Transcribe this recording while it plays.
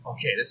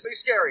Okay, this is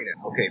scary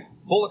now. Okay,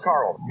 pull the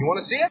car over. You want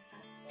to see it?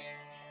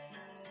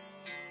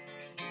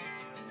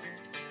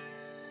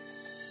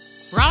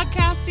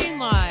 Broadcasting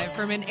live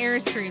from an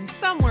Airstream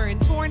somewhere in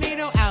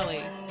Tornado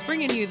Alley,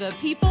 bringing you the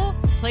people,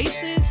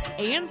 places,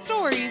 and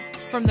stories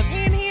from the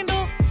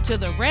Panhandle to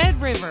the Red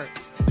River.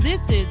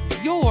 This is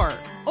your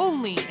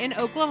Only in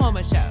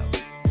Oklahoma show.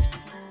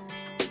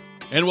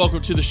 And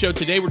welcome to the show.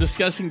 Today we're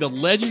discussing the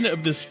legend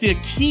of the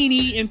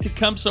Stikini in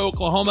Tecumseh,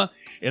 Oklahoma.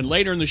 And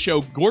later in the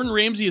show, Gordon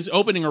Ramsay is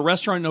opening a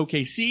restaurant in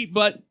OKC,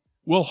 but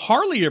will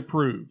Harley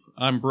approve?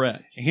 I'm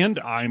Brett. And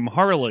I'm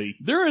Harley.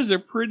 There is a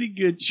pretty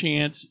good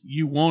chance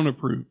you won't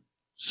approve.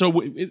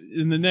 So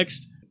in the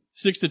next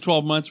 6 to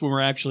 12 months, when we're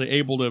actually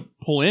able to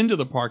pull into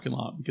the parking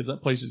lot, because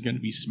that place is going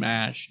to be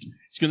smashed,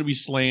 it's going to be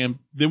slammed,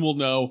 then we'll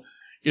know,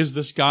 is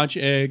the Scotch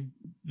egg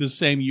the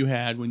same you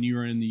had when you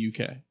were in the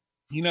UK?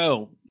 You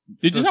know...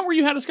 Is that where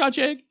you had a Scotch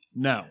egg?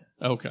 No.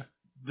 Okay.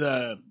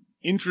 The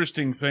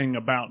interesting thing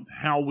about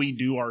how we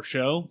do our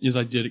show is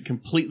I did it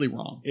completely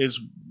wrong. Is,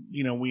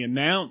 you know, we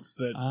announced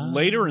that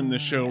later in the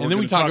show we're and then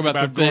we talk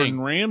about Gordon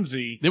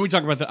Ramsay. Then we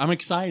talk about that. I'm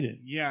excited.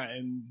 Yeah,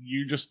 and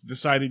you just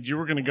decided you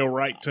were going to go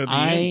right to the end.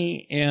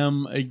 I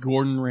am a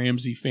Gordon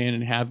Ramsay fan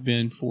and have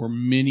been for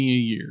many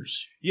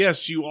years.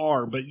 Yes, you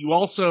are, but you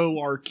also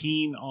are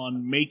keen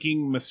on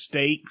making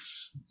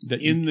mistakes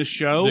in the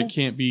show. That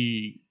can't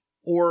be...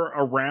 Or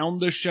around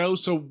the show,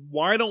 so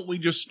why don't we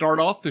just start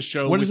off the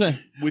show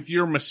with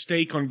your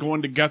mistake on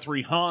going to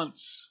Guthrie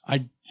Hunt's?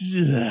 I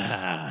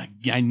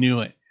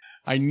knew it.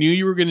 I knew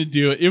you were going to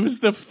do it. It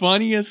was the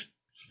funniest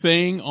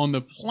thing on the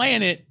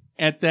planet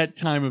at that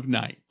time of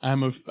night. I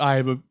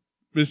have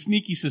a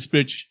sneaky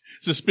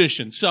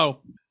suspicion.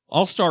 So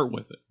I'll start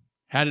with it.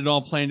 Had it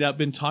all planned out.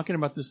 Been talking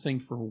about this thing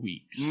for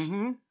weeks.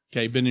 Mm-hmm.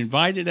 Okay, been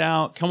invited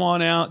out. Come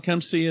on out.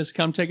 Come see us.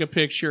 Come take a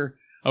picture.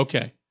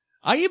 Okay.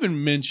 I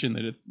even mentioned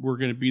that we're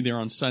going to be there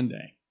on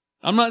Sunday.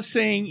 I'm not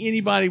saying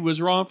anybody was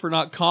wrong for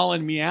not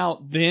calling me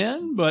out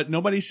then, but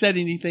nobody said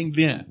anything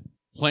then.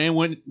 Plan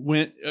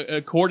went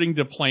according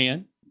to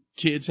plan.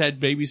 Kids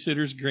had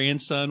babysitters.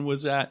 Grandson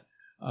was at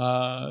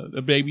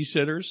the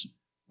babysitters.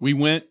 We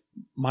went.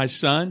 My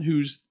son,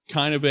 who's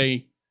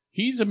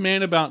he's a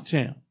man about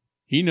town.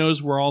 He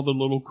knows where all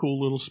the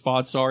cool little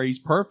spots are. He's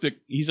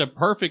perfect. He's a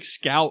perfect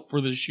scout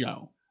for the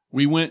show.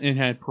 We went and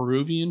had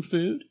Peruvian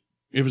food.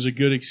 It was a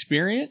good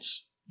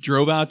experience.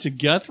 Drove out to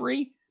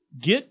Guthrie.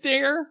 Get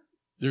there.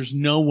 There's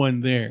no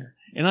one there.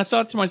 And I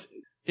thought to myself,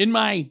 in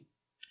my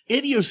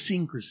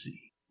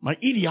idiosyncrasy, my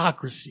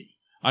idiocracy,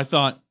 I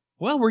thought,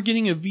 well, we're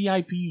getting a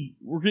VIP.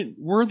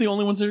 We're the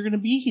only ones that are going to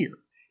be here.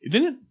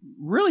 Then it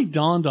really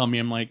dawned on me.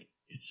 I'm like,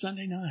 it's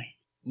Sunday night.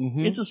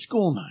 Mm-hmm. It's a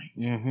school night.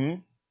 Mm-hmm.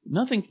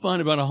 Nothing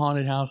fun about a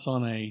haunted house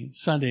on a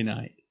Sunday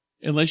night,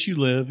 unless you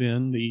live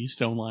in the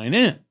Stone Lion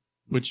Inn,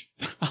 which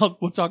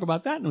we'll talk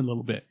about that in a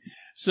little bit.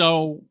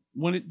 So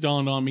when it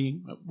dawned on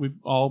me, we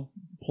all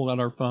pulled out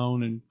our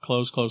phone and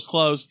close.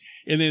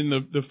 And then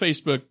the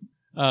Facebook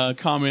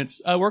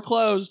comments, we're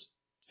closed,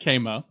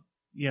 came up.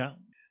 Yeah.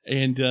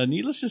 And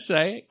needless to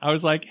say, I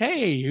was like,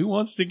 hey, who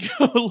wants to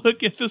go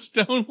look at the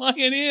Stone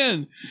Lion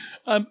Inn?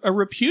 A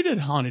reputed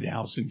haunted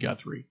house in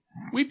Guthrie.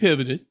 We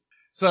pivoted.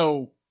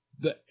 So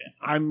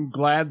I'm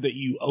glad that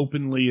you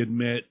openly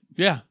admit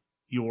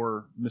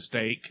your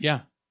mistake.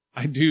 Yeah.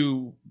 I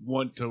do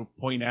want to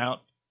point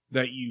out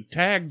that you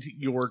tagged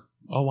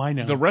I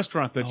know. the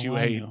restaurant that you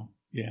ate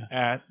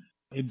at.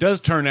 It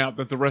does turn out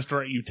that the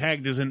restaurant you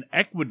tagged is in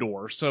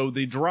Ecuador, so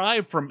the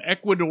drive from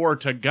Ecuador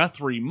to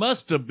Guthrie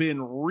must have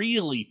been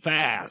really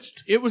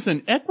fast. It was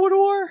in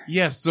Ecuador?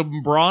 Yes,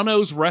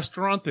 Zambrano's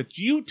restaurant that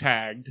you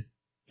tagged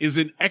is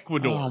in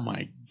Ecuador. Oh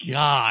my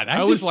God.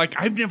 I was like,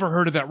 I've never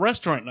heard of that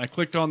restaurant, and I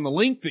clicked on the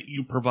link that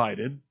you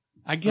provided.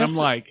 I guess I'm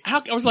like,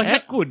 I was like,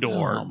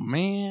 Ecuador. Oh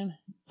man,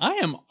 I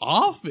am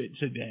off it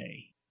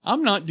today.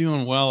 I'm not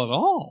doing well at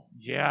all.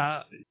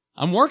 Yeah.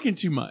 I'm working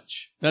too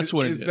much. That's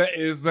what it is.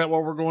 Is that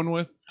what we're going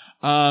with?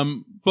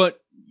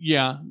 But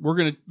yeah, we're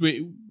going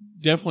to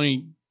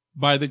definitely,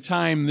 by the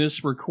time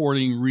this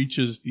recording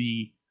reaches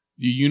the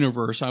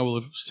universe, I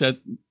will have set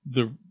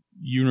the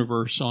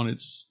universe on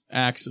its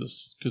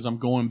axis because I'm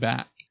going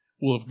back.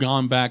 We'll have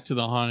gone back to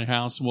the haunted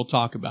house and we'll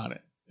talk about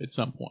it at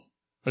some point.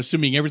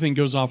 Assuming everything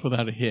goes off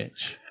without a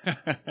hitch.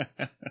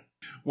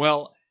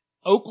 Well,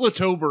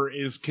 OKlatober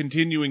is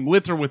continuing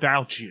with or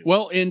without you.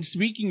 Well, and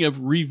speaking of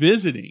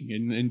revisiting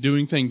and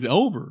doing things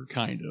over,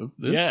 kind of,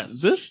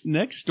 this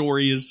next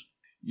story is,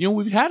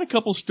 we've had a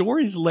couple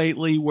stories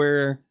lately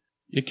where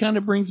it kind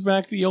of brings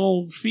back the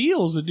old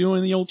feels of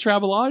doing the old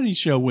Travelodity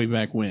show way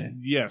back when.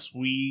 Yes,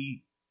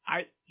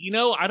 I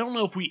don't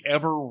know if we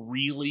ever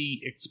really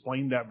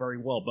explained that very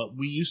well, but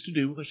we used to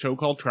do a show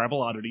called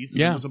Travel Oddities.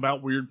 And It was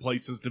about weird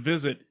places to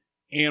visit.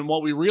 And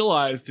what we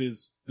realized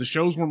is the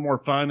shows were more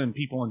fun and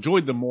people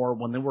enjoyed them more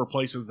when they were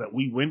places that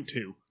we went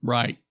to.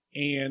 Right.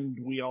 And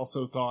we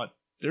also thought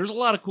there's a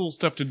lot of cool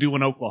stuff to do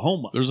in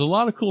Oklahoma. There's a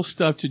lot of cool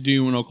stuff to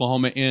do in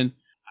Oklahoma. And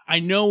I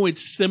know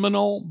it's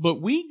Seminole,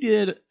 but we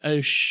did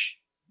I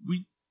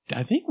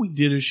think we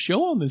did a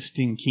show on the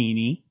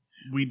Stikini.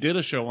 We did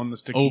a show on the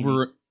Stikini.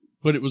 Over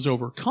but it was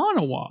over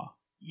Kanawha.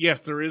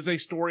 Yes, there is a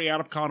story out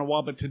of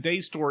Kanawha, but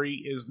today's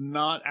story is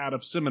not out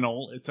of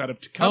Seminole. It's out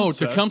of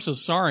Tecumseh. Oh, Tecumseh,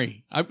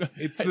 sorry.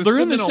 They're They're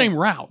in the same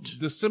route.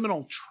 The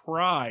Seminole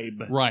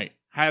tribe Right.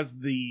 has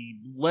the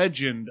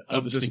legend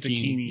of the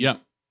Stikini.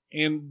 Yep.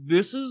 And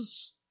this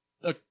is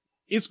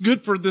it's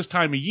good for this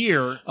time of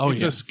year.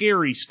 It's a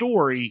scary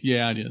story.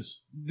 Yeah, it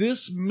is.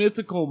 This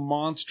mythical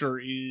monster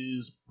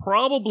is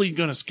probably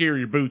going to scare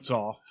your boots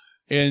off.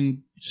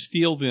 And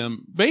steal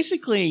them.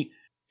 Basically,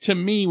 to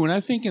me, when I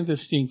think of the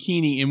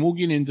Stikini, and we'll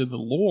get into the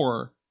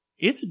lore,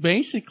 it's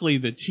basically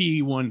the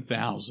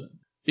T-1000.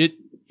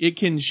 It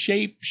can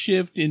shape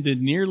shift into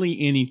nearly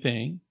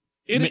anything.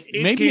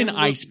 Maybe an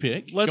ice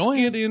pick. Let's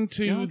get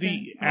into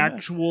the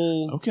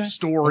actual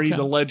story,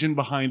 the legend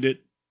behind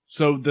it.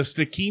 So the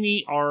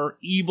Stikini are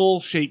evil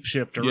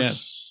shapeshifters.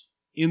 Yes.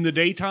 In the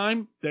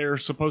daytime, they're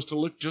supposed to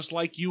look just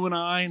like you and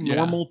I,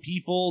 normal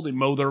people. They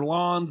mow their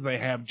lawns, they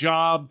have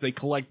jobs, they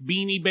collect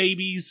beanie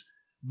babies.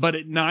 But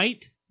at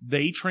night,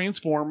 they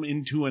transform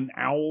into an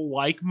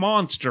owl-like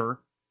monster,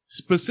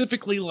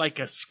 specifically like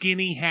a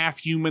skinny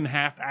half-human,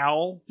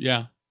 half-owl.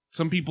 Yeah.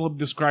 Some people have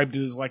described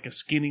it as like a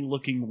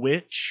skinny-looking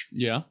witch.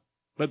 Yeah.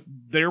 But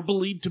they're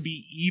believed to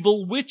be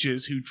evil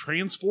witches who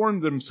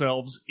transform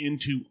themselves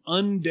into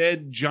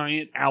undead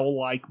giant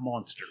owl-like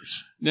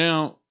monsters.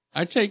 Now,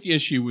 I take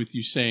issue with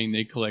you saying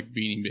they collect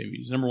beanie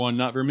babies. Number one,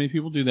 not very many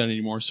people do that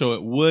anymore, so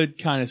it would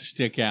kind of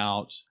stick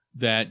out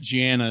that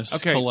Janus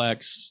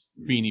collects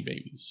beanie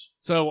babies.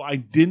 So I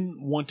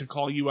didn't want to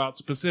call you out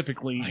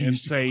specifically and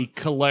say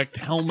collect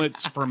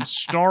helmets from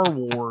Star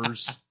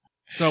Wars.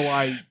 So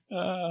I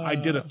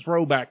did a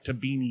throwback to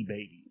Beanie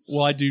Babies.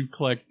 Well, I do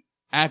collect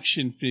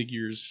action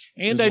figures,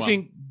 and I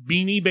think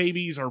Beanie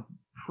Babies are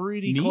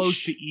pretty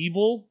close to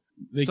evil.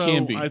 They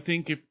can be. I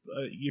think if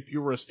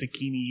you were a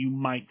Stikini, you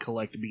might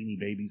collect Beanie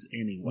Babies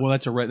anyway. Well,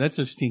 that's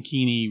a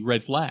Stikini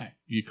red flag.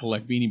 You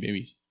collect Beanie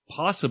Babies,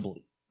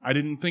 possibly. I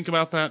didn't think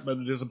about that, but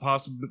it is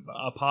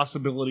a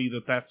possibility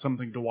that that's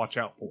something to watch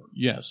out for.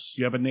 Yes,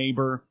 you have a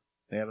neighbor,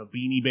 they have a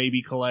Beanie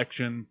Baby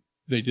collection.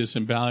 They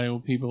disembowel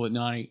people at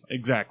night.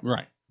 Exactly.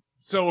 Right.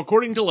 So,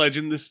 according to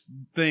legend, this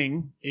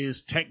thing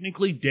is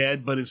technically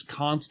dead, but is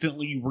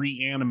constantly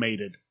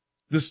reanimated.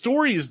 The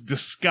story is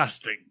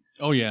disgusting.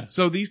 Oh, yeah.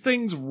 So, these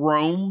things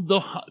roam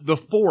the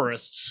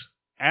forests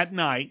at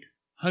night,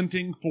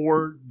 hunting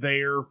for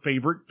their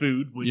favorite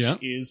food, which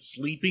is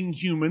sleeping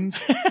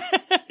humans,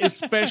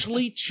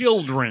 especially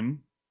children.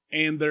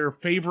 And their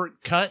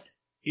favorite cut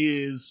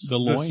is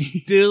the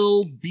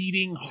still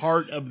beating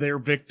heart of their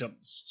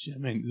victims. I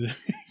mean,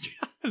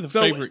 the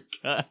favorite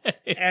cut.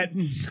 At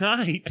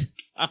night,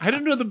 I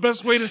don't know the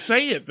best way to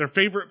say it. Their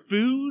favorite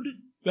food?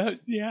 That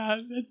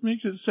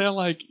makes it sound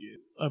like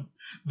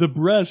the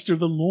breast or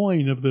the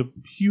loin of the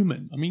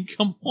human. I mean,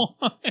 come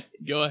on.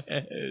 Go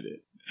ahead.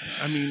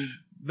 I mean,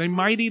 they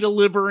might eat a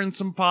liver and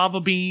some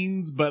fava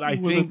beans, but I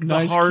think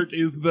the heart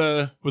is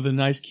the... With a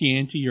nice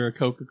Chianti or a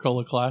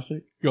Coca-Cola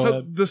Classic. Go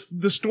ahead.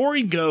 The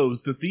story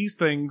goes that these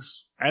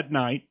things, at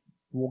night,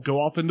 will go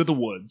off into the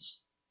woods,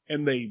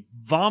 and they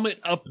vomit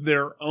up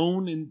their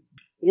own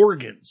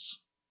organs.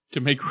 To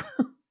make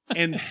room.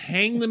 And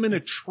hang them in a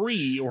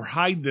tree or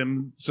hide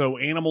them so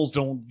animals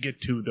don't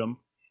get to them.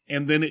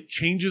 And then it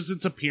changes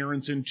its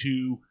appearance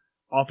into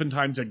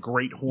oftentimes a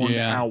great horned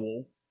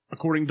owl.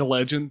 According to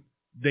legend,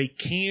 they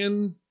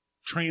can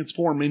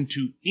transform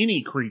into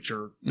any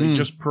creature. They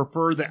just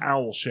prefer the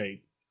owl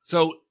shape.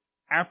 So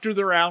after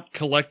they're out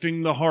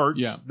collecting the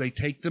hearts, they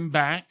take them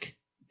back.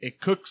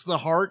 It cooks the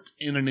heart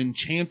in an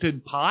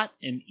enchanted pot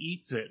and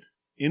eats it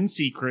in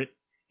secret.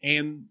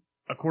 And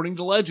according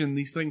to legend,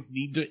 these things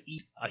need to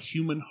eat a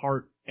human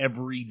heart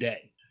every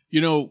day.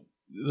 You know,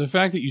 the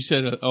fact that you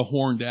said a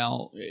horned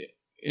owl,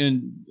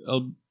 in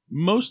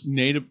most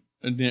Native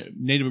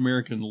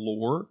American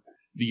lore,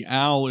 the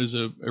owl is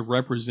a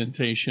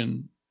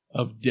representation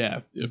of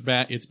death.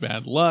 It's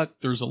bad luck.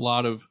 There's a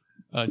lot of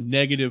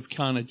negative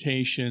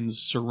connotations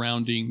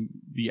surrounding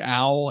the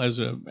owl as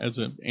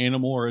an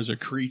animal or as a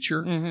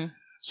creature. Mm-hmm.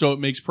 So it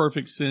makes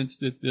perfect sense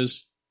that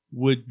this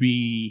would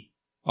be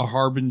a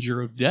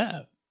harbinger of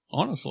death.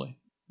 Honestly,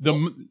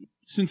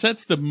 since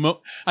that's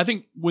I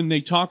think when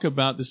they talk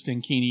about the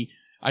Stikini,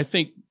 I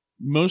think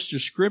most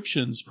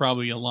descriptions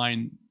probably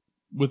align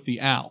with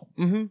the owl.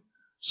 Mm-hmm.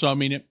 So I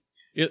mean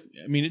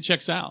it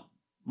checks out.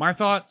 My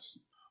thoughts?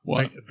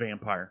 What? Like a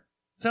vampire.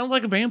 Sounds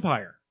like a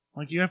vampire.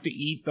 Like you have to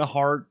eat the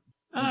heart.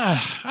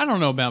 I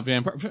don't know about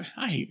vampires.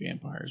 I hate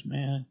vampires,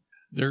 man.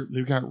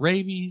 They've got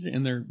rabies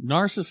and they're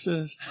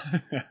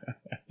narcissists.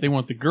 They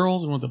want the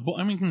girls, they want the boys.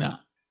 I mean, no.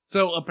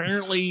 So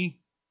apparently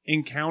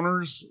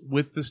encounters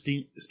with the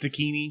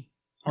Stikini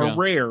are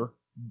rare,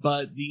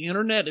 but the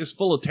internet is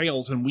full of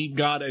tales, and we've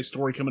got a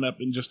story coming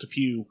up in just a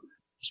few,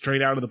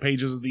 straight out of the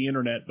pages of the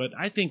internet. But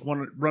I think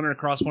running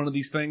across one of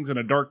these things in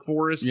a dark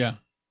forest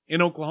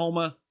in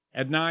Oklahoma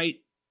at night,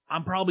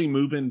 I'm probably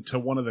moving to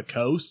one of the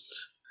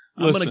coasts.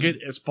 I'm going to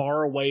get as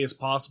far away as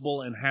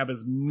possible and have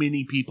as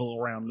many people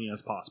around me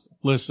as possible.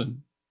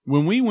 Listen,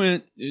 when we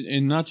went,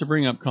 and not to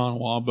bring up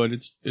Kanawha, but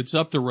it's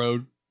up the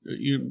road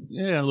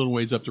a little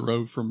ways up the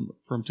road from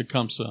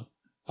Tecumseh.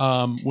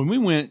 When we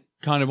went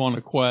kind of on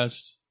a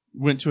quest,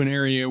 went to an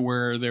area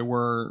where there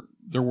were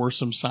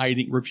some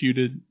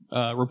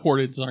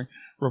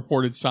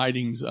reported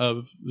sightings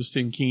of the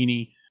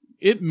Stikini.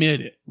 It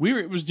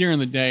was during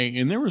the day,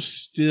 and there was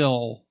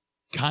still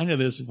kind of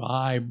this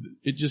vibe.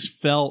 It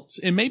just felt,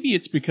 and maybe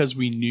it's because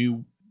we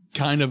knew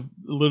kind of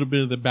a little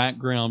bit of the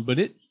background, but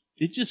it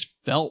just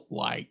felt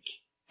like.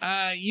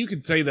 You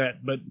could say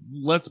that, but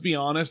let's be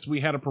honest.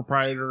 We had a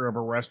proprietor of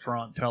a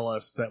restaurant tell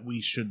us that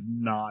we should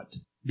not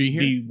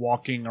be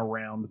walking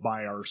around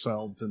by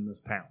ourselves in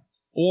this town.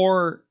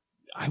 Or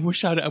I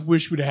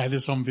wish we'd had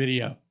this on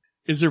video.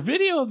 Is there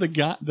video of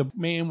the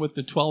man with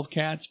the 12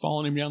 cats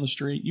following him down the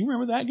street? You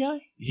remember that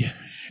guy?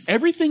 Yes.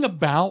 Everything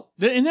about,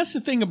 and that's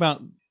the thing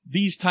about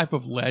these type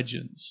of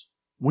legends.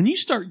 When you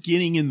start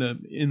getting in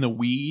the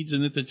weeds,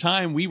 and at the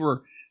time we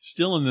were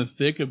still in the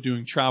thick of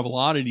doing travel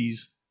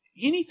oddities,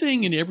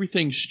 anything and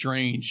everything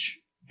strange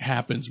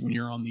happens when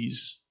you're on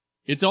these.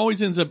 It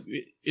always ends up,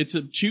 it's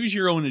a choose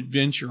your own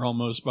adventure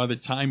almost by the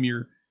time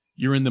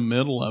you're in the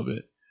middle of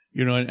it.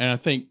 And I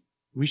think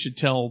we should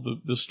tell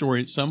the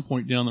story at some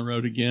point down the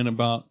road again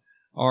about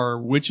our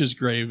witch's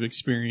grave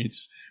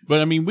experience. But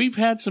I mean, we've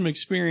had some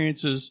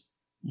experiences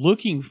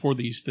looking for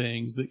these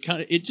things that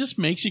it just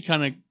makes you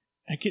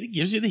it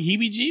gives you the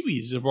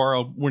heebie-jeebies, to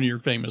borrow one of your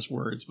famous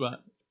words.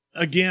 But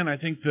again, I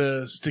think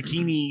the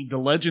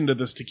legend of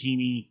the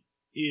Stikini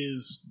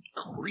is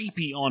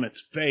creepy on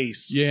its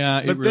face. Yeah,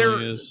 it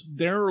really is.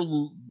 There are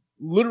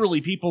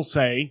literally people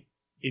say,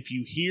 if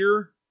you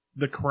hear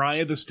the cry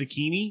of the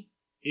Stikini,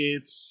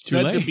 it's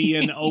said to be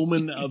an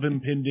omen of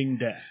impending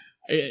death.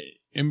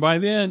 And by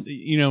then,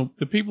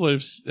 the people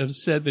have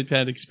said they've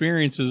had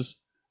experiences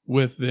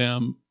with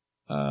them,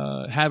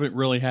 haven't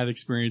really had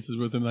experiences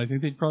with them. I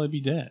think they'd probably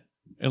be dead.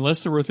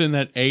 Unless they're within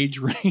that age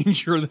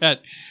range or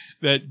that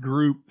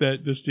group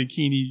that the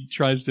Stikini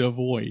tries to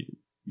avoid.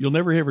 You'll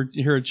never ever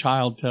hear a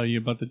child tell you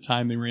about the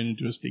time they ran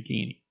into a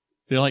Stikini.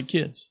 They're like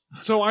kids.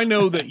 So I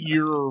know that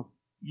your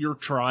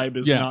tribe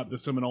is not the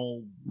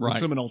Seminole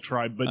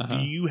tribe, but do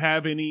you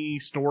have any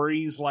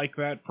stories like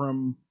that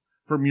from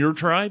your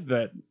tribe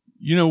that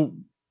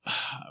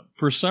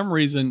for some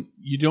reason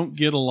you don't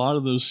get a lot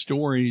of those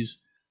stories.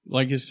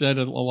 Like I said,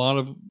 a lot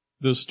of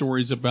those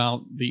stories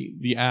about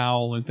the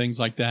owl and things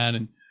like that,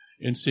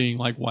 and seeing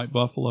like white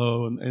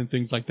buffalo and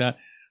things like that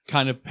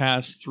kind of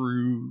pass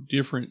through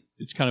different.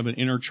 It's kind of an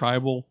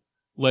intertribal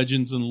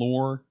legends and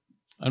lore.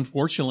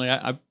 Unfortunately,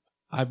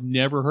 I've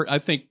never heard. I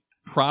think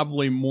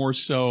probably more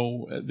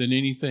so than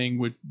anything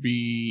would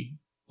be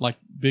like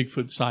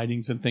Bigfoot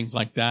sightings and things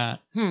like that.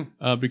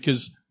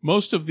 Because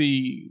most of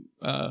the,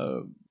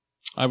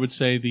 I would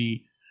say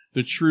the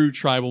true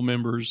tribal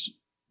members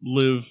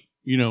live,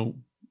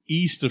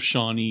 east of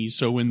Shawnee,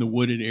 so in the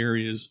wooded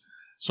areas.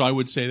 So I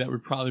would say that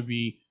would probably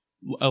be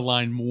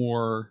aligned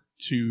more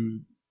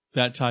to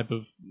that type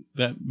of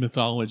that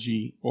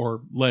mythology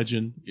or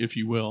legend, if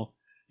you will.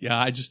 Yeah,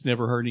 I just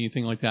never heard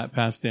anything like that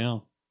passed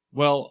down.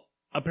 Well,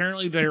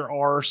 apparently there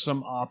are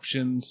some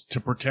options to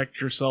protect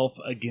yourself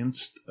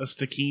against a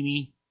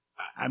Stikini.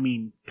 I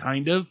mean,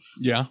 kind of.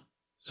 Yeah.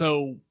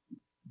 So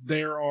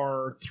there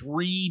are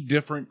 3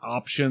 different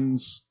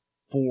options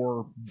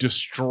for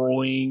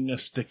destroying a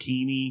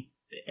Stikini,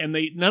 and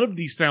none of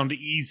these sound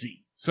easy.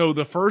 So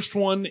the first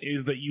one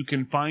is that you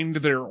can find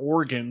their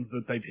organs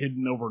that they've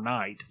hidden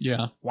overnight.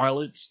 Yeah. While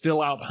it's still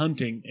out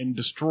hunting, and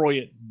destroy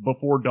it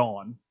before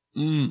dawn.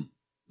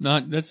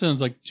 That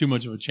sounds like too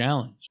much of a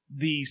challenge.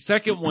 The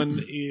second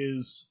one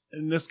is,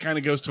 and this kind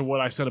of goes to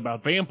what I said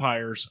about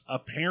vampires,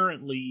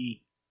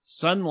 apparently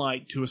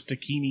sunlight to a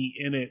Stikini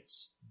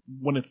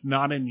when it's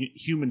not in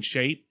human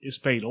shape is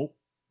fatal.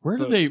 Where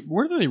do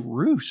they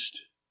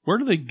roost? Where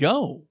do they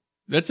go?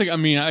 That's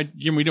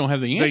we don't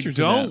have the answer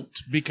to that. They don't,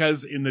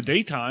 because in the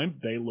daytime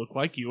they look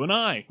like you and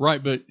I.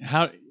 Right, but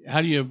how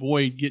do you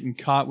avoid getting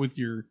caught with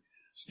your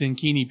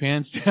Stikini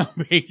pants down,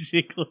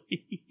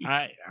 basically?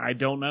 I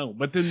don't know.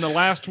 But then the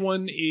last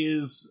one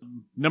is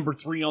number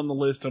 3 on the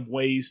list of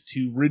ways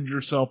to rid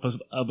yourself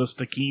of a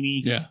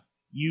Stikini. Yeah.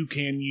 You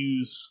can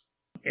use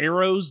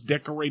arrows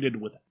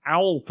decorated with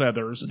owl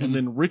feathers and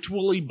then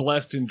ritually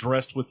blessed and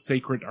dressed with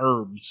sacred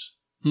herbs.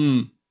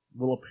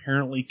 Will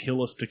apparently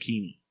kill a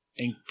Stikini.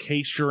 In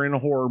case you're in a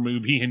horror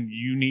movie and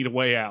you need a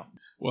way out.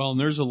 Well, and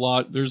there's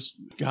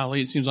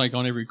it seems like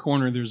on every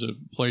corner there's a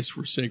place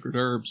for sacred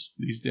herbs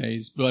these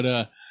days. But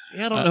I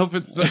don't know if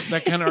it's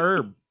that kind of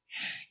herb.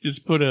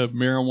 Just put a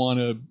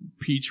marijuana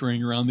peach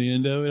ring around the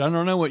end of it. I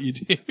don't know what you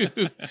do.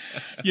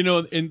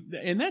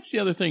 And that's the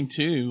other thing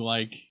too.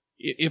 Like,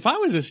 if I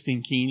was a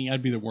Stikini,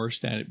 I'd be the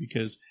worst at it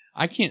because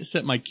I can't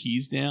set my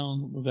keys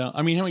down without.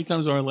 I mean, how many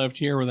times have I left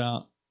here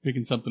without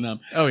picking something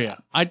up? Oh yeah,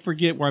 I'd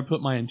forget where I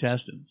put my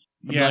intestines.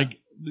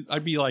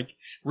 I'd be like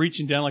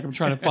reaching down like I'm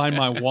trying to find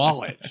my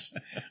wallet.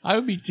 I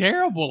would be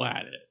terrible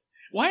at it.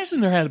 Why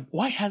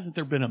hasn't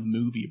there been a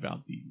movie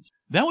about these?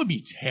 That would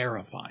be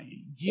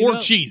terrifying or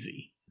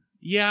cheesy.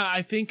 Yeah,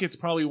 I think it's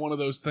probably one of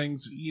those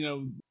things.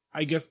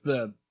 I guess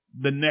the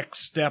next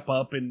step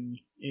up in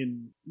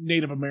in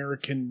Native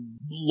American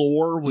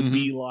lore would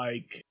be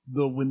like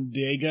the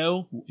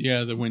Wendigo.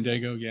 Yeah, the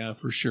Wendigo, yeah,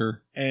 for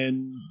sure.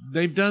 And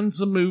they've done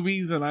some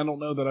movies, and I don't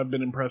know that I've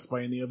been impressed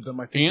by any of them.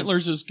 I think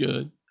Antlers is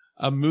good.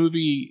 A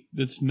movie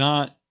that's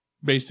not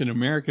based in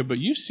America, but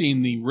you've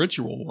seen The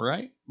Ritual,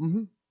 right?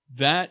 Mm-hmm.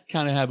 That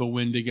kind of have a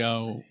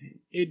Wendigo.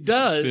 It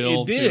does.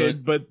 It did,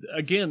 it. But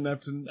again,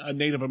 that's a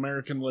Native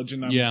American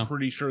legend. I'm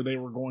pretty sure they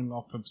were going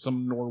off of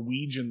some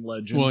Norwegian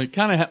legend. Well, it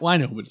kind of, I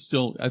know, but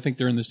still, I think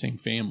they're in the same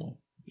family.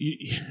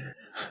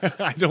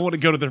 I don't want to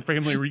go to their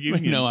family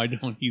reunion. No, I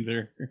don't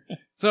either.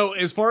 So,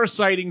 as far as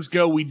sightings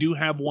go, we do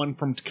have one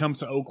from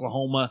Tecumseh,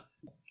 Oklahoma.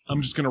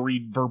 I'm just going to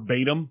read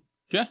verbatim.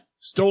 Yeah.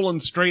 Stolen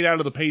straight out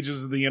of the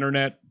pages of the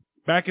internet.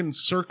 Back in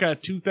circa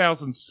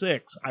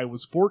 2006, I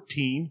was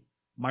 14.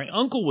 My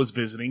uncle was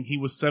visiting. He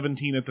was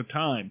 17 at the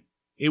time.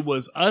 It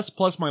was us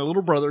plus my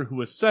little brother, who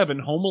was 7,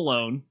 home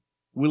alone.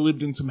 We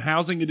lived in some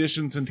housing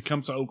additions in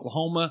Tecumseh,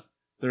 Oklahoma.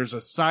 There's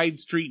a side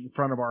street in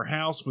front of our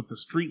house with the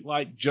street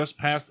light just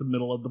past the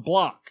middle of the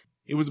block.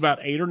 It was about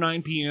 8 or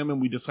 9 p.m.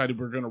 and we decided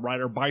we were going to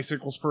ride our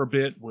bicycles for a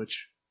bit,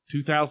 which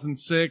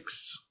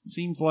 2006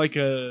 seems like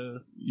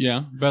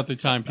about the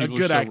time people a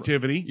good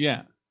activity.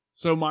 Yeah.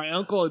 So my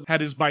uncle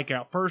had his bike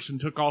out first and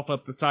took off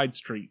up the side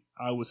street.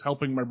 I was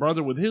helping my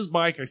brother with his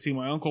bike. I see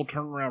my uncle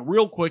turn around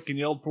real quick and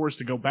yelled for us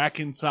to go back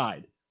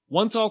inside.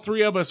 Once all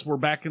 3 of us were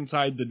back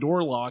inside, the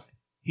door locked.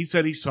 He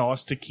said he saw a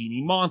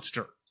Stikini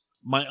monster.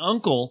 My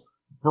uncle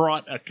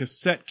brought a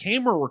cassette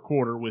camera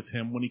recorder with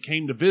him when he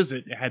came to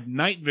visit. It had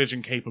night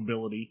vision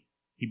capability.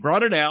 He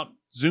brought it out,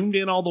 zoomed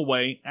in all the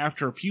way.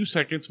 After a few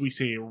seconds, we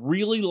see a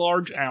really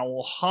large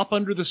owl hop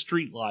under the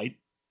streetlight.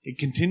 It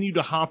continued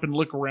to hop and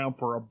look around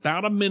for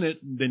about a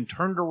minute and then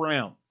turned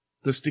around.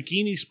 The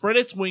Stikini spread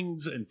its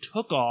wings and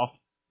took off.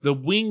 The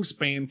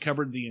wingspan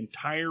covered the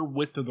entire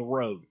width of the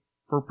road.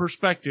 For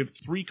perspective,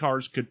 3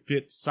 cars could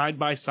fit side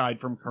by side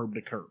from curb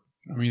to curb.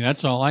 I mean,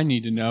 that's all I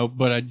need to know,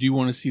 but I do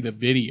want to see the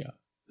video.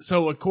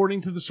 So,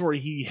 according to the story,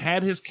 he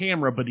had his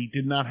camera, but he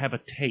did not have a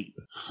tape.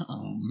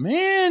 Oh,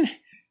 man.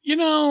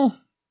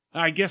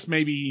 I guess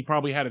maybe he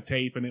probably had a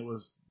tape and it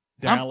was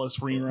Dallas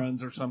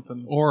reruns or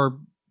something. Or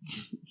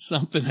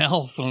something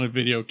else on a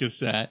video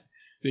cassette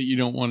that you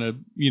don't want to,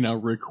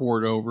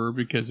 record over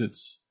because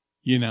it's,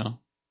 you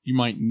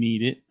might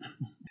need it.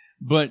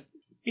 But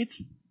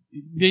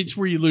it's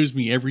where you lose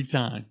me every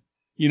time.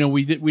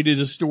 We did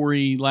a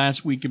story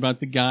last week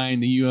about the guy in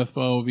the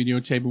UFO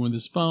videotaping with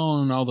his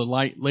phone, all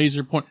the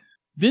laser point.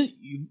 Then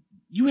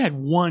you had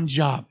one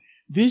job.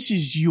 This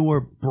is your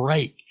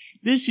break.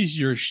 This is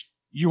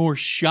your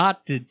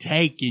shot to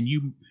take, and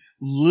you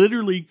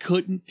literally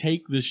couldn't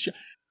take the shot.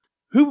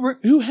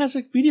 Who has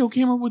a video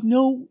camera with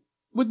no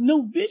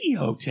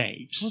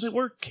videotapes? Well, they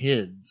were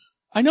kids.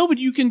 I know, but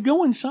you can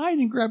go inside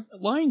and grab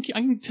Lion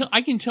King.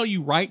 I can tell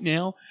you right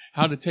now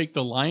how to take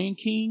the Lion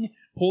King,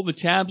 pull the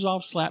tabs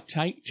off, slap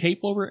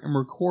tape over it, and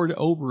record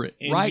over it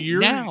and right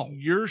now.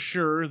 You're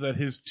sure that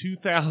his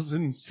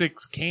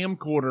 2006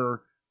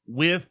 camcorder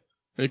with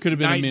it could have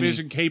been night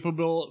vision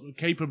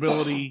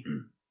capability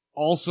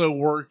also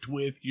worked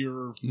with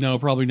your... No,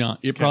 probably not.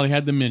 It probably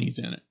had the minis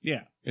in it.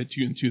 Yeah.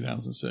 In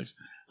 2006.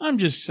 I'm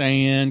just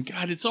saying,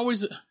 God, it's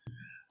always...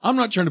 I'm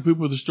not trying to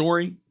poo-poo the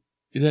story.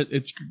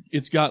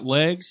 It's got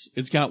legs.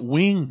 It's got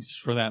wings,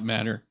 for that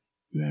matter.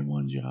 You had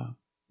one job.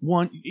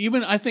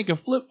 Even I think a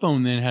flip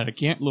phone then had a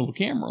little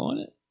camera on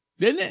it,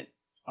 didn't it?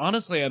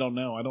 Honestly, I don't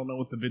know. I don't know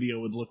what the video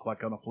would look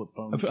like on a flip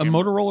phone. A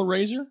Motorola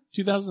Razr,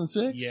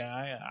 2006?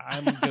 Yeah,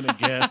 I'm going to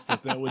guess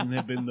that wouldn't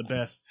have been the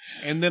best.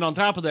 And then on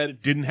top of that,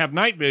 it didn't have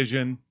night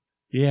vision.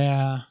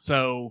 Yeah.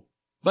 So,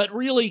 but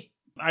really,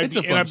 it's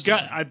a fun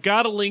story. I've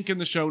got a link in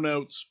the show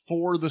notes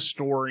for the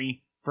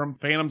story from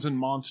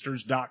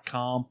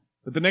phantomsandmonsters.com.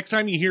 But the next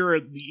time you hear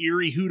the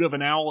eerie hoot of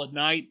an owl at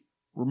night,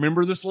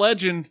 remember this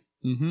legend.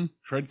 Mm-hmm.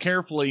 Tread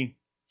carefully.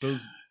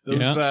 Those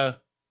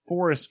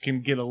forests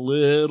can get a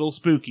little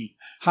spooky.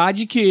 Hide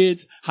your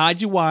kids.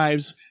 Hide your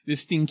wives. The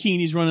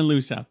Stikini's running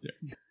loose out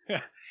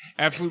there.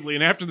 Absolutely.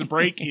 And after the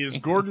break, is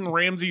Gordon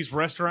Ramsay's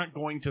restaurant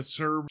going to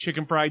serve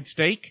chicken fried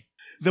steak?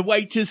 The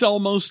wait is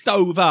almost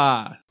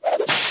over.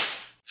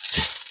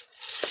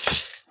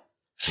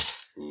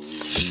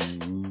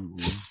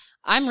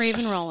 I'm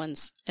Raven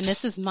Rollins, and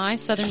this is my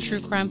Southern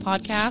True Crime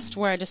podcast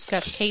where I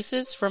discuss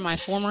cases from my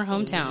former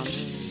hometown.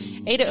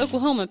 Ada,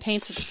 Oklahoma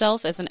paints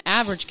itself as an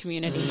average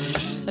community,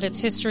 but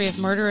its history of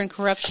murder and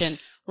corruption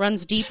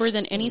runs deeper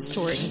than any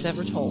story has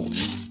ever told.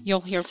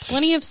 You'll hear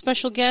plenty of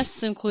special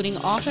guests, including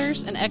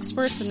authors and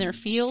experts in their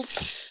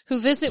fields, who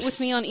visit with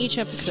me on each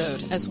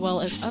episode, as well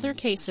as other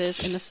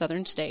cases in the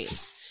southern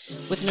states.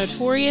 With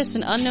notorious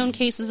and unknown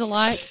cases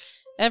alike,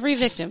 every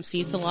victim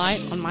sees the light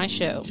on my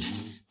show.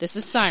 This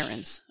is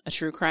Sirens, a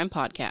true crime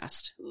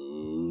podcast.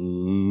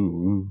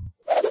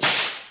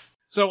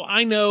 So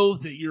I know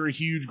that you're a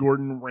huge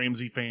Gordon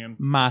Ramsay fan.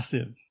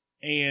 Massive.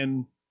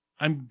 And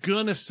I'm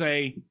going to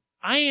say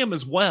I am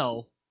as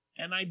well.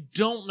 And I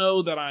don't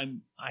know that I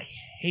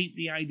hate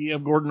the idea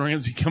of Gordon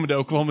Ramsay coming to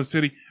Oklahoma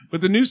City.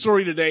 But the news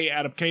story today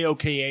out of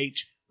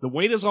KOKH The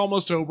wait is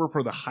almost over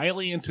for the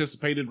highly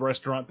anticipated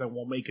restaurant that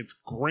will make its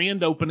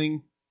grand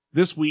opening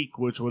this week,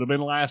 which would have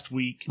been last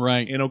week,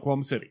 right, in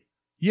Oklahoma City.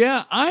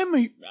 Yeah,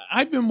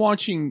 I've been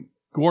watching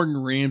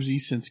Gordon Ramsay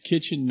since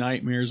Kitchen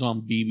Nightmares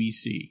on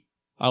BBC.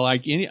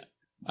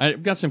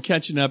 I've got some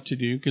catching up to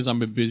do because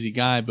I'm a busy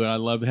guy, but I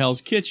love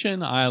Hell's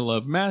Kitchen. I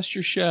love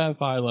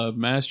MasterChef. I love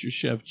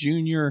MasterChef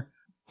Junior.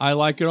 I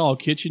like it all.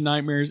 Kitchen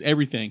Nightmares,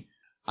 everything.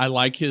 I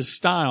like his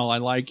style. I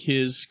like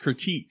his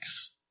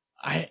critiques.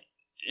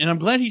 And I'm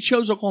glad he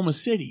chose Oklahoma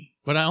City,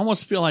 but I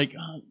almost feel like,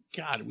 oh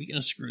God, are we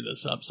going to screw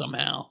this up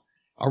somehow?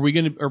 Are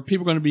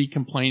people going to be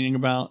complaining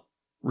about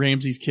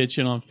Ramsay's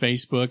Kitchen on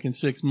Facebook in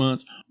 6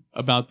 months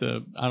about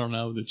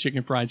the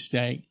chicken fried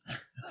steak?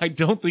 I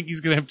don't think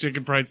he's going to have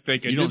chicken fried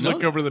steak. I did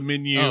look over the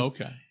menu. Oh,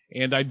 okay.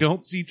 And I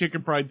don't see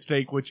chicken fried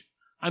steak, which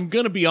I'm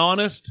going to be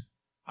honest,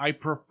 I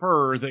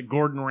prefer that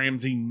Gordon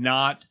Ramsay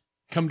not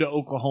come to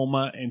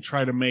Oklahoma and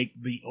try to make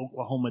the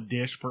Oklahoma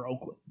dish for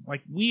Oklahoma.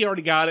 Like, we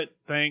already got it.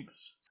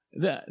 Thanks.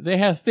 They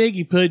have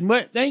figgy pudding.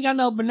 What? They ain't got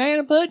no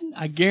banana pudding?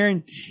 I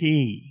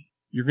guarantee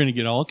you're going to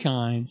get all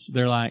kinds.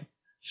 They're like,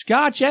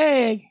 Scotch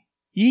egg.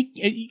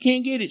 You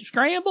can't get it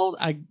scrambled?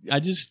 I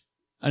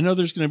know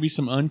there's going to be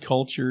some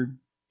uncultured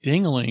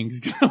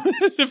dinglings going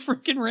to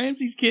freaking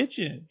Ramsay's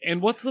Kitchen.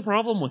 And what's the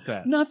problem with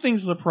that?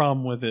 Nothing's the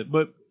problem with it,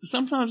 but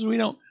sometimes we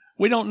don't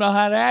know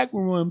how to act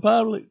when we're in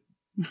public.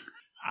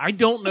 I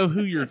don't know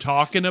who you're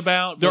talking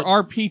about. There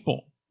are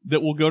people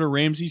that will go to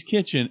Ramsay's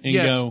Kitchen and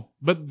go.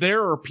 But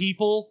there are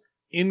people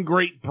in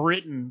Great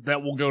Britain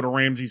that will go to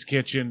Ramsay's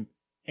Kitchen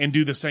and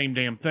do the same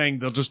damn thing.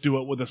 They'll just do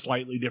it with a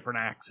slightly different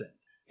accent.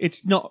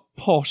 It's not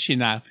posh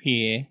enough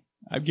here.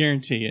 I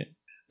guarantee it.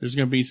 There's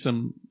going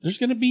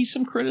to be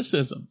some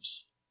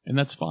criticisms, and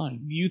that's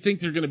fine. You think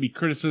there are going to be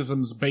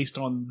criticisms based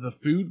on the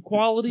food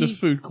quality? The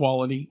food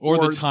quality or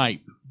the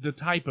type. The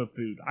type of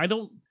food.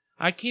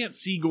 I can't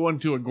see going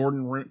to a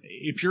Gordon.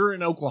 If you're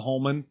an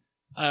Oklahoman,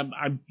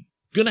 I'm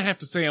going to have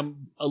to say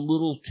I'm a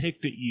little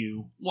ticked at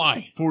you.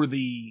 Why? For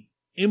the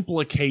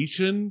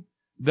implication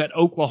that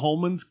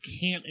Oklahomans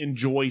can't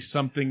enjoy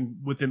something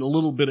with a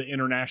little bit of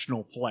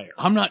international flair.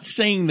 I'm not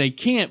saying they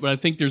can't, but I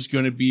think there's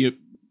going to be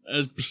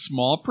a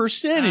small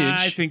percentage.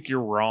 I think you're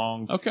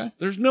wrong. Okay.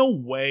 There's no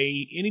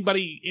way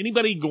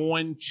anybody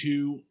going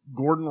to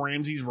Gordon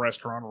Ramsay's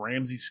restaurant,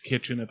 Ramsay's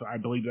Kitchen, if I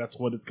believe that's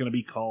what it's going to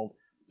be called.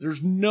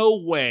 There's no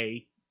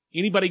way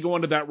anybody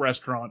going to that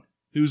restaurant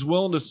who's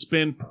willing to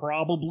spend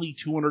probably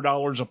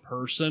 $200 a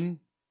person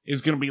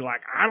is going to be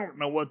like, I don't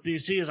know what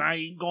this is. I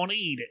ain't going to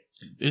eat it.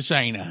 This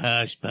ain't a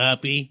hush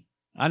puppy.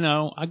 I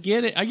know. I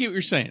get it. I get what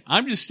you're saying.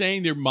 I'm just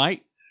saying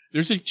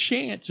there's a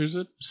chance. There's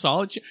a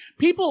solid chance.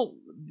 People,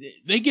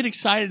 they get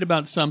excited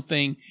about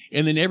something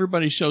and then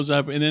everybody shows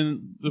up and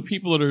then the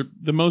people that are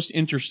the most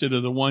interested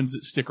are the ones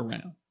that stick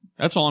around.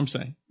 That's all I'm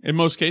saying. In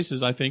most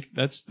cases, I think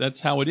that's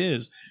how it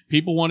is.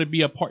 People want to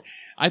be a part.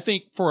 I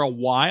think for a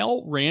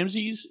while,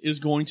 Ramsay's is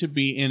going to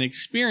be an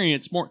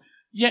experience more.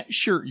 Yeah,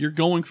 sure. You're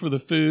going for the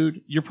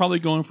food. You're probably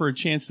going for a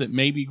chance that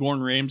maybe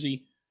Gordon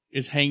Ramsay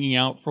is hanging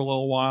out for a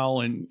little while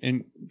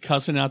and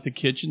cussing out the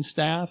kitchen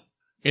staff.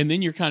 And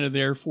then you're kind of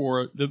there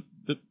for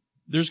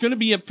there's going to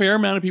be a fair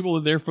amount of people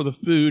that are there for the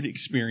food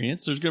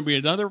experience. There's going to be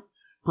another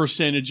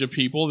percentage of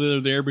people that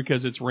are there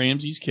because it's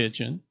Ramsay's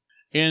Kitchen.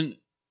 And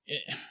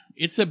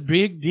it's a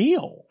big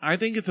deal. I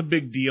think it's a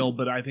big deal,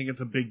 but I think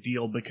it's a big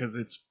deal because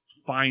it's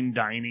fine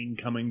dining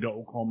coming to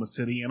Oklahoma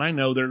City. And I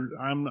know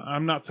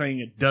I'm not saying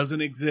it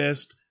doesn't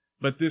exist,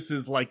 but this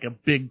is like a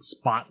big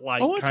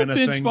spotlight kind of thing. Oh, it's a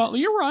big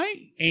spotlight. You're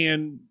right.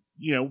 And,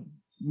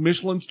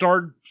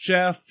 Michelin-starred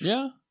chef.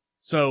 Yeah.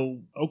 So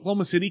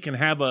Oklahoma City can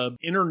have a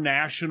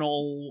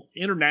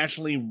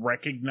internationally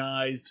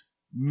recognized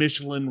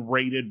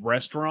Michelin-rated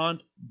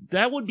restaurant.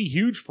 That would be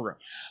huge for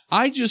us.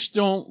 I just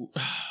don't,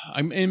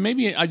 and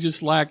maybe I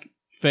just lack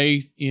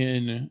faith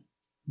in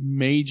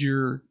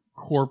major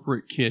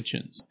corporate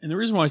kitchens. And the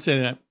reason why I say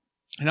that,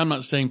 and I'm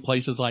not saying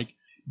places like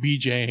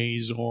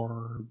BJ's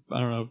or, I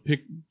don't know,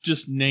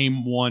 just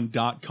name one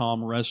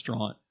 .com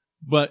restaurant.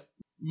 But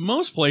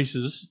most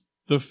places,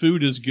 the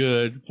food is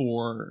good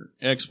for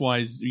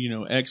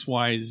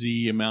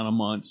XYZ amount of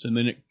months, and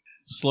then it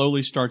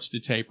slowly starts to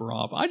taper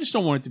off. I just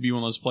don't want it to be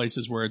one of those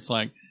places where it's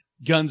like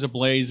guns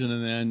a-blazing,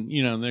 and then,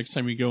 the next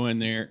time you go in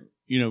there,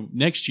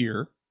 next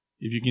year,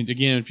 if you can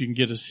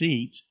get a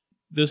seat,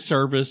 the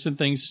service and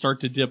things start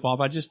to dip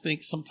off. I just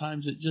think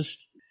sometimes it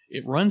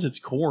runs its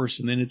course,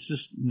 and then it's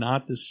just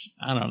not this,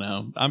 I don't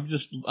know.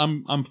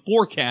 I'm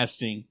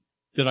forecasting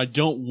that I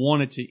don't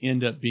want it to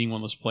end up being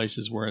one of those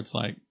places where it's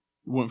like,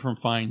 went from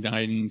fine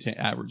dining to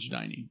average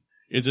dining.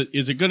 Is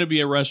it going to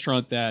be a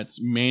restaurant that's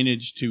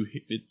managed to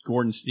hit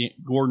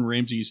Gordon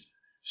Ramsay's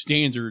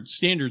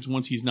standards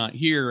once he's not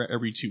here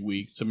every 2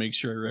 weeks to make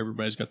sure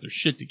everybody's got their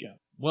shit together?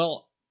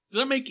 Well, does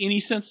that make any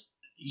sense?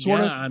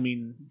 Sort of? I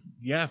mean,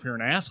 yeah, if you're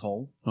an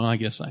asshole. Well, I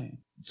guess I am.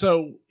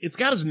 So, it's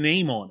got his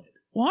name on it.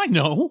 Well, I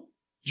know.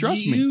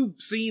 Trust me.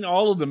 You've seen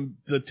all of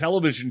the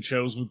television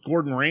shows with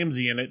Gordon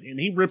Ramsay in it, and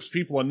he rips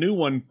people a new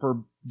one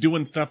for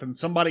doing stuff in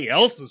somebody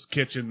else's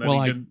kitchen that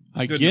I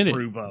didn't get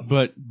approve it, of.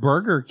 but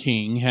Burger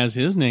King has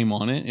his name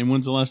on it, and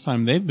when's the last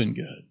time they've been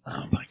good?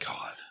 Oh my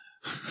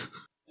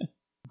God.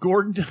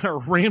 Gordon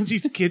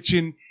Ramsay's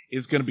Kitchen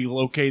is going to be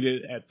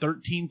located at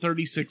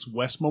 1336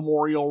 West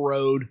Memorial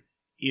Road.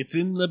 It's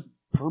in the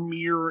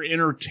Premier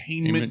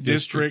Entertainment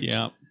District.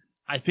 Yeah.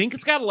 I think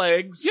it's got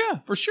legs. Yeah,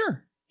 for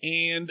sure.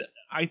 And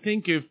I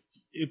think if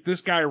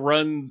this guy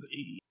runs,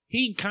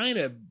 he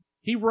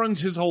runs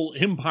his whole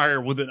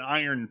empire with an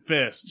iron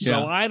fist. So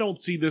Yeah. I don't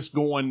see this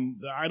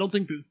I don't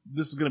think that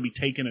this is going to be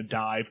taking a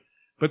dive.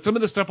 But some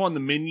of the stuff on the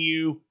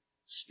menu,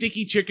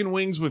 sticky chicken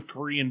wings with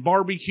Korean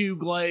barbecue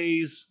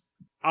glaze.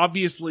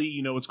 Obviously,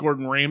 it's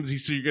Gordon Ramsay,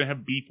 so you're going to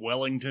have beef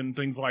Wellington,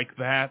 things like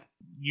that.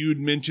 You'd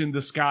mentioned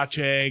the Scotch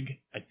egg,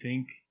 I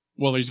think.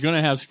 Well, he's going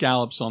to have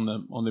scallops on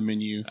the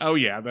menu. Oh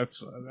yeah,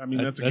 that's a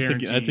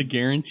guarantee. That's a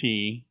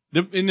guarantee.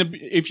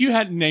 If you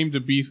hadn't named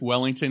the beef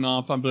Wellington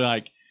off, I'd be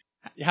like,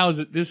 how is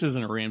it? This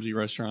isn't a Ramsay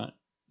restaurant.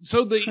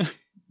 So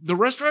the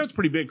restaurant's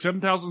pretty big,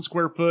 7,000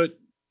 square foot.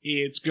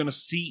 It's going to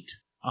seat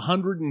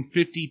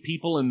 150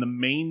 people in the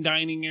main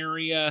dining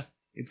area.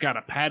 It's got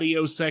a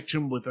patio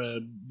section with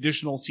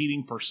additional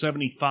seating for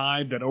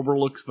 75 that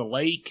overlooks the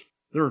lake.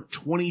 There are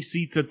 20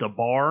 seats at the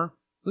bar.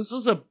 This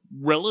is a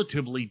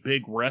relatively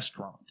big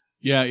restaurant.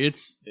 Yeah,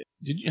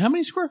 how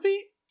many square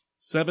feet?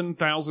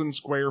 7,000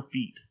 square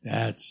feet.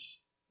 I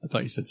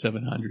thought you said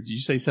 700. Did you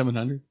say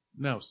 700?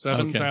 No,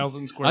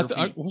 7,000 square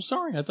feet.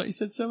 Sorry, I thought you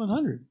said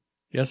 700.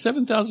 Yeah,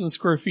 7,000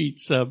 square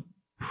feet's a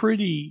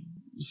pretty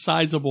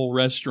sizable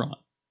restaurant,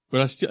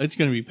 but it's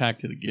going to be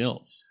packed to the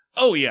gills.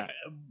 Oh yeah,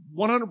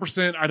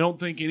 100%. I don't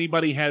think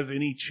anybody has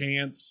any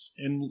chance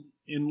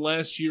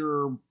unless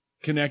you're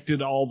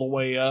connected all the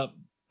way up.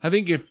 I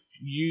think if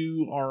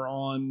you are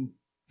on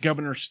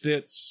Governor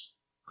Stitt's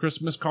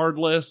Christmas card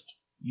list,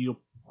 you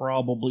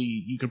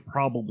could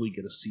probably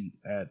get a seat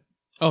at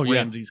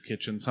Ramsay's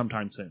Kitchen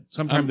sometime soon,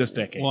 this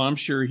decade. Well, I'm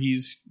sure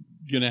he's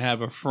going to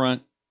have a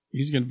front.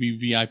 He's going to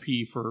be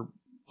VIP for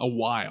a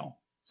while.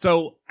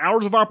 So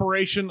hours of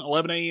operation,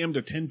 11 a.m.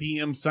 to 10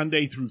 p.m.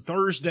 Sunday through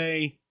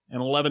Thursday,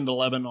 and 11 to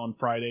 11 on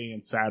Friday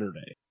and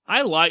Saturday.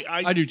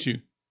 I do too.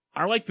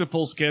 I like the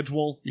full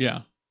schedule.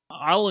 Yeah.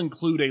 I'll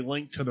include a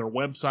link to their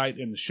website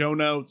in the show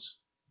notes,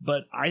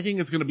 but I think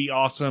it's going to be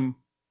awesome.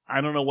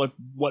 I don't know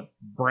what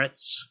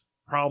Brett's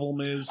problem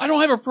is. I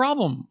don't have a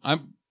problem. I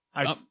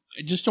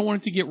just don't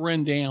want it to get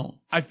run down.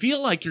 I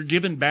feel like you're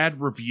giving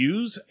bad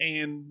reviews,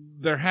 and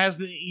there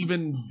hasn't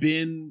even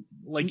been,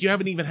 you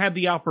haven't even had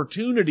the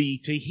opportunity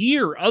to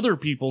hear other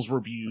people's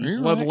reviews,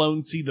 let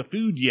alone see the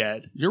food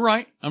yet. You're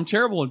right. I'm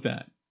terrible at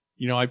that.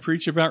 I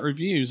preach about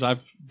reviews.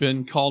 I've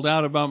been called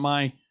out about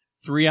my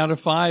 3 out of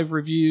 5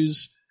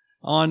 reviews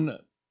on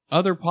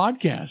other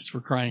podcasts, for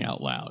crying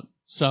out loud.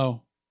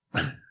 So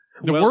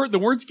the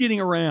word's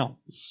getting around.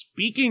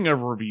 Speaking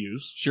of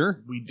reviews,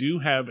 sure, we do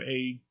have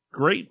a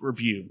great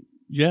review.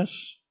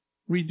 Yes,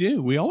 we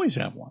do. We always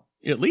have one.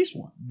 At least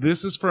one.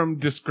 This is from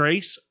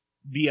Disgrace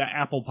via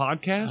Apple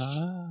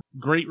Podcasts.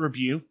 Great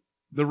review.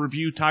 The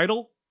review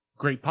title,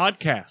 Great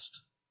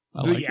Podcast.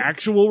 The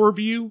actual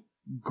review,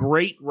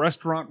 Great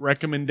Restaurant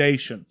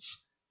Recommendations.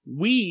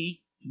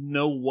 We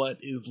know what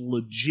is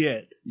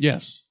legit.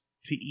 Yes.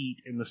 To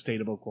eat in the state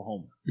of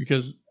Oklahoma.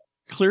 Because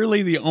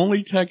clearly the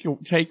only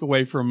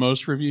takeaway from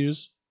most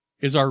reviews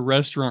is our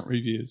restaurant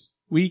reviews.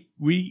 We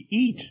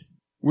eat.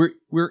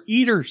 We're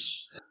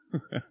eaters.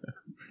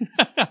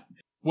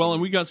 Well,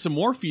 and we got some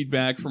more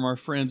feedback from our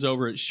friends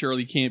over at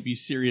Shirley Can't Be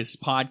Serious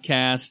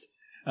podcast.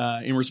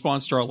 In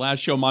response to our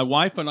last show, my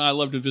wife and I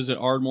love to visit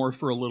Ardmore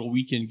for a little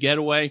weekend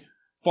getaway.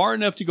 Far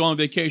enough to go on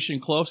vacation,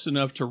 close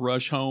enough to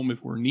rush home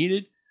if we're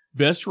needed.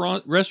 Best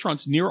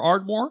restaurants near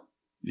Ardmore.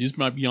 These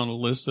might be on the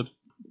list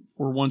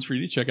for ones for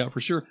you to check out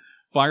for sure.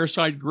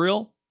 Fireside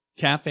Grill,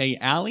 Cafe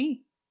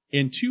Alley,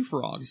 and Two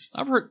Frogs.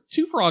 I've heard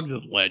Two Frogs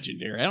is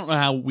legendary. I don't know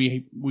how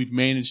we've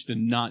managed to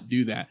not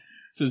do that.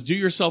 It says, do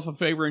yourself a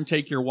favor and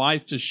take your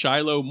wife to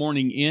Shiloh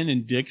Morning Inn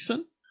in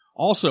Dixon.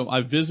 Also,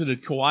 I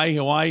visited Kauai,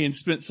 Hawaii, and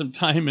spent some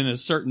time in a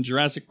certain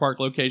Jurassic Park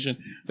location.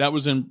 That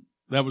was in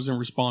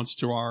response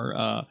to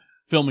our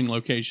filming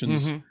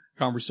locations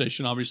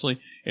conversation,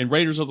 obviously. And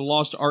Raiders of the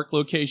Lost Ark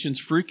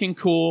locations, freaking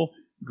cool.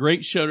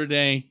 Great show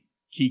today.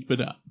 Keep it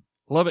up.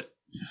 Love it.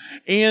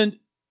 And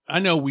I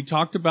know we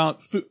talked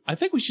about food. I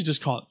think we should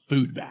just call it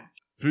food back.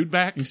 Food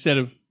back? Instead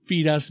of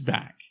feed us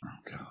back. Oh,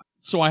 God.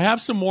 So I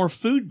have some more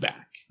food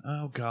back.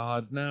 Oh,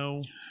 God,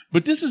 no.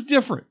 But this is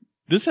different.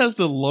 This has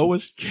the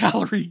lowest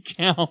calorie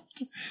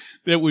count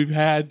that we've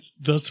had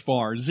thus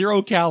far.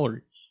 0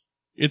 calories.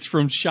 It's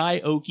from Shy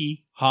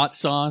Okie Hot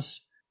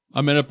Sauce.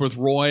 I met up with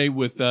Roy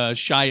with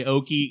Shy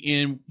Okie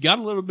and got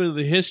a little bit of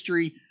the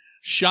history.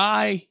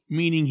 Shy,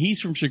 meaning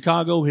he's from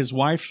Chicago, his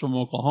wife's from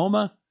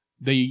Oklahoma.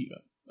 They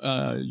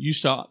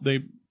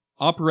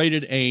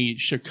operated a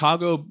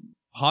Chicago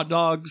hot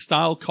dog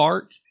style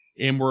cart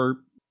and were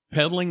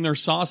peddling their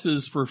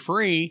sauces for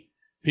free.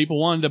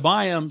 People wanted to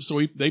buy them, so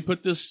they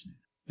put this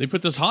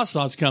hot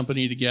sauce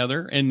company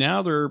together, and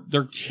now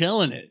they're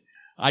killing it.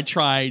 I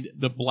tried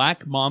the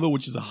Black Mamba,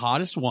 which is the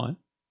hottest one.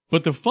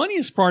 But the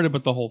funniest part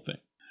about the whole thing,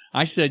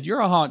 I said, you're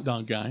a hot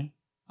dog guy.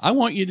 I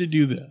want you to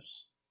do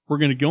this. We're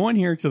going to go in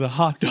here to the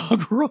hot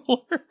dog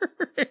roller.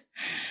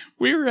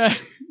 we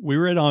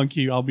were at On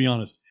Cue, I'll be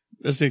honest.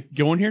 I said,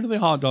 go in here to the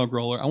hot dog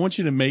roller. I want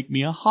you to make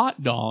me a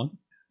hot dog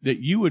that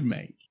you would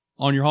make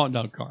on your hot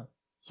dog cart.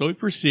 So he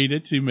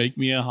proceeded to make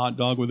me a hot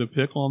dog with a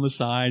pickle on the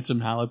side,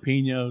 some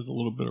jalapenos, a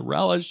little bit of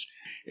relish,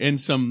 and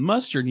some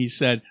mustard. And he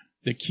said,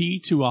 the key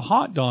to a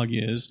hot dog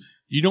is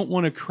you don't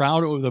want to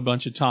crowd it with a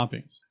bunch of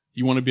toppings.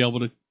 You want to be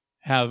able to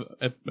have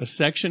a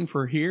section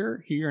for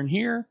here, here, and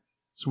here.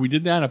 So we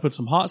did that. I put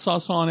some hot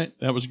sauce on it.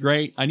 That was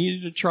great. I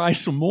needed to try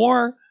some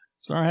more.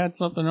 So I had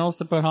something else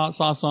to put hot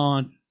sauce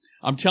on.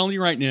 I'm telling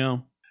you right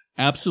now,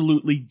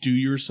 absolutely do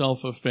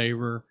yourself a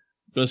favor.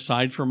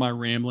 Aside from my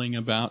rambling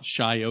about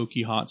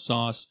Shioki hot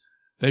sauce,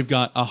 they've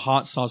got a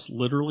hot sauce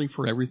literally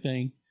for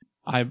everything.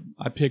 I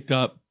picked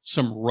up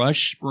some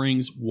Rush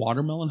Springs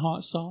watermelon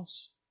hot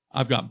sauce.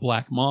 I've got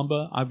Black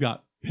Mamba. I've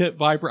got Pit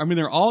Viper. I mean,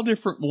 they're all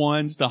different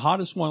ones. The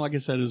hottest one, like I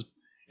said,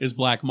 is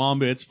Black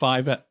Mamba. It's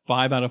 5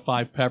 out of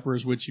 5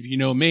 peppers, which if you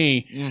know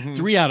me,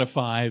 3 out of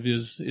 5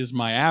 is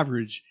my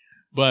average.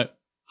 But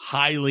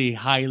highly,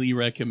 highly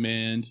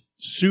recommend.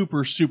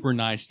 Super, super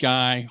nice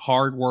guy.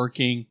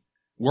 Hardworking.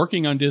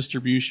 Working on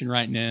distribution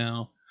right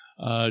now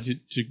to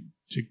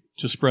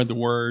spread the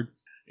word.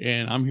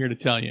 And I'm here to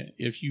tell you,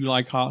 if you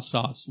like hot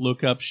sauce,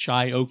 look up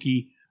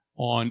Shioki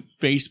on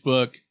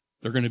Facebook.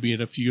 They're going to be at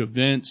a few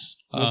events.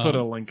 We'll put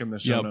a link in the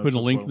show notes. Yeah, put a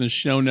link in the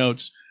show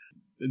notes.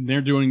 And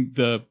they're doing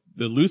the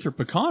Luther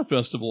Pecan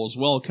Festival as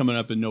well, coming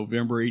up in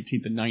November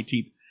 18th and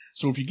 19th.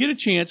 So if you get a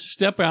chance,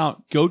 step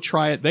out, go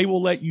try it. They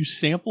will let you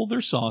sample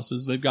their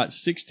sauces. They've got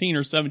 16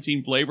 or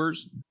 17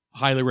 flavors.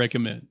 Highly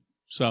recommend.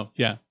 So,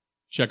 yeah,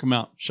 check them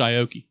out.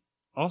 Shioki.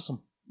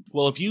 Awesome.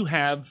 Well, if you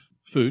have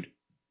food.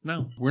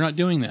 No. We're not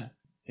doing that.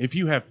 If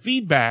you have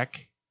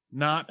feedback,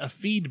 not a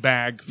feed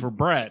bag for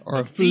Brett, or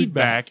a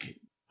feedback,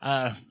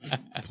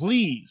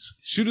 please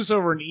shoot us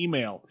over an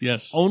email.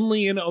 Yes.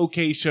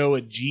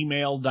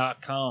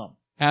 onlyanOKshow@gmail.com.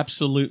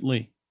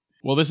 Absolutely.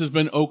 Well, this has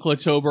been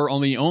OKlatober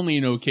on the Only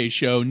an OK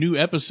Show. New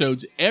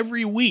episodes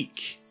every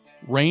week.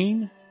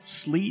 Rain,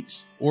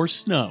 sleet, or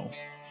snow.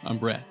 I'm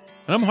Brett.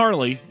 And I'm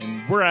Harley,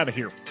 and we're out of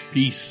here.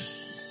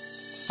 Peace.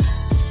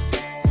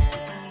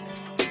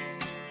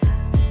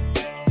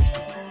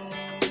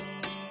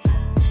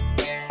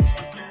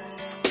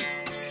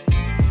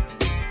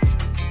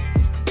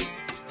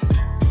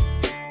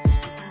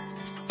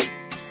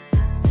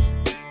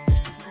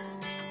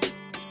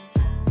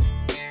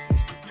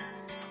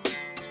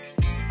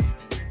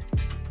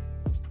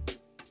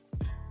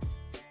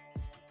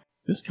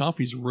 This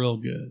coffee's real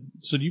good.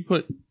 So have you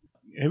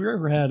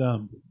ever had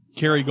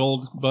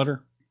Kerrygold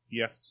butter?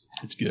 Yes.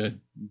 It's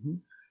good. Mm-hmm.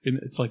 And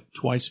it's like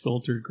twice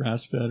filtered,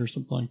 grass fed or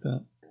something like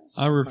that.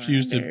 I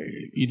refuse to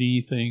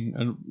eat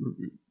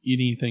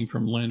anything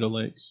from Land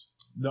O'Lakes.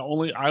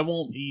 I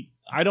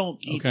don't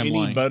eat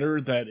any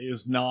butter that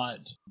is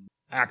not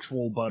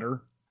actual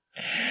butter.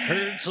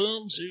 Heard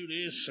some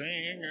sooty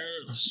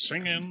singers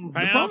singing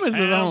about how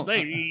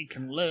they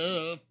can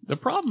love.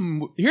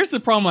 Here's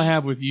the problem I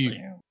have with you.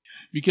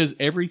 Because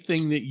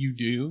everything that you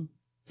do,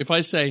 if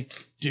I say,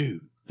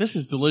 dude, this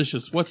is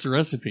delicious, what's the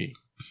recipe?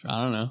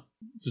 I don't know.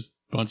 Just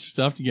a bunch of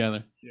stuff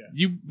together.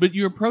 Yeah. But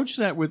you approach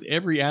that with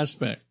every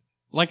aspect.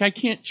 Like, I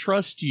can't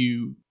trust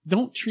you.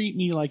 Don't treat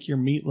me like your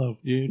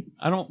meatloaf, dude.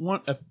 I don't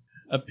want a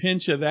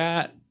pinch of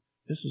that.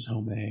 This is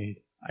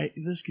homemade.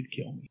 This could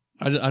kill me.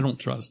 I don't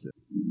trust it.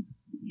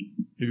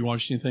 Have you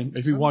watched anything?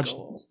 Have you watched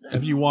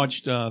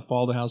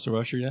Fall of the House of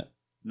Usher yet?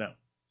 No.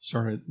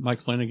 Started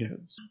Mike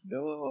Flanagan.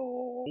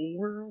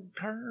 World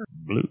turn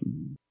blue.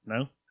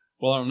 No?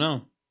 Well, I don't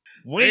know.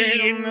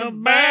 Way in the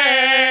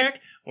back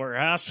where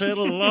I sit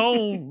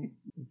alone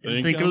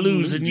and think of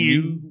losing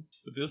you.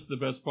 But this is the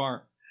best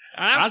part.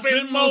 I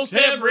spend most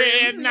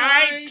every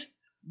night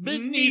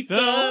beneath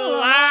the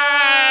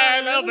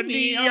light of a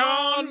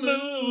neon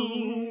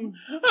moon.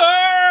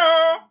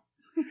 Oh,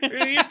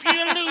 if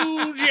you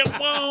lose your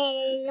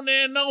one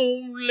and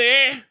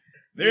only,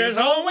 there's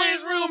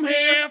always room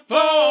here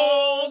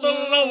for the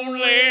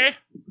lonely.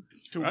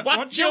 To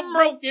watch your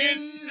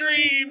broken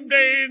dream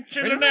dance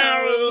in the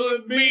narrow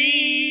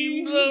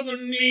beams of a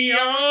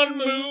neon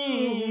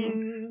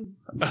moon.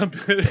 I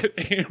bet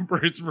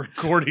Amber is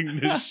recording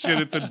this shit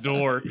at the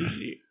door.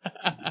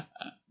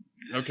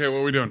 Okay, what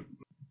are we doing?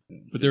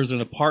 But there's an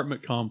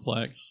apartment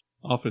complex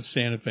off of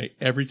Santa Fe.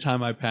 Every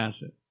time I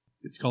pass it,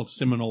 it's called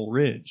Seminole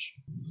Ridge.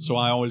 So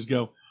I always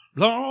go,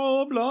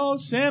 blow, blow,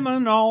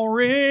 Seminole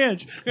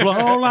Ridge,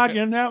 blow like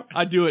an out.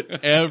 I do it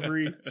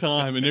every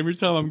time. And every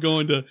time I'm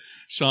going to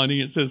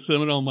Shawnee, it says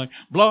Seminole. I'm like,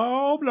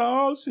 blow,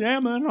 blow,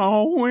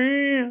 Seminole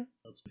wind.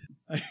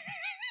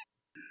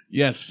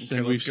 Yes, okay,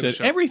 and we've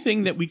said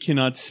everything that we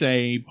cannot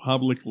say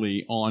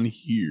publicly on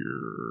here.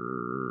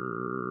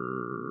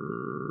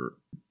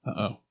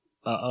 Uh-oh.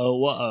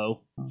 Uh-oh,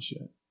 uh-oh. Oh,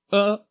 shit.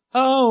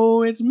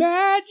 Uh-oh, it's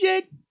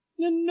magic.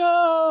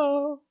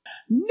 No,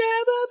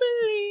 never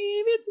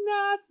believe it's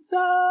not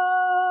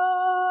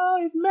so.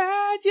 It's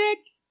magic,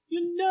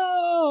 you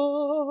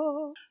know.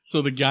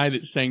 So the guy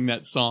that sang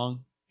that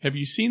song, have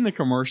you seen the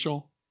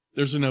commercial?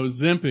 There's an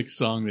Ozempic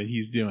song that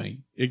he's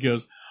doing. It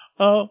goes,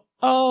 oh,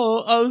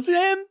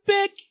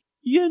 Ozempic,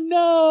 you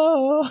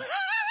know.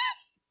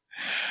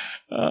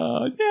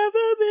 Oh,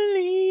 never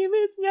believe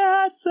it's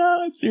not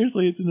so.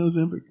 Seriously, it's an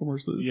Ozempic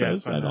commercial that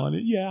says that on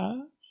it.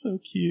 Yeah, it's so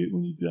cute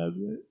when he does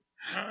it.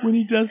 When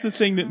he does the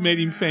thing that made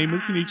him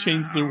famous and he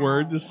changed the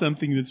word to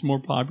something that's more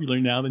popular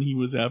now than he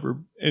was ever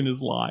in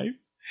his life.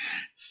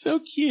 So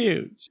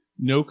cute.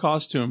 No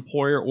cost to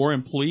employer or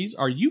employees.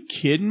 Are you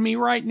kidding me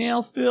right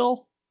now,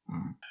 Phil?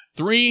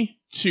 3,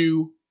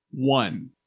 2, 1.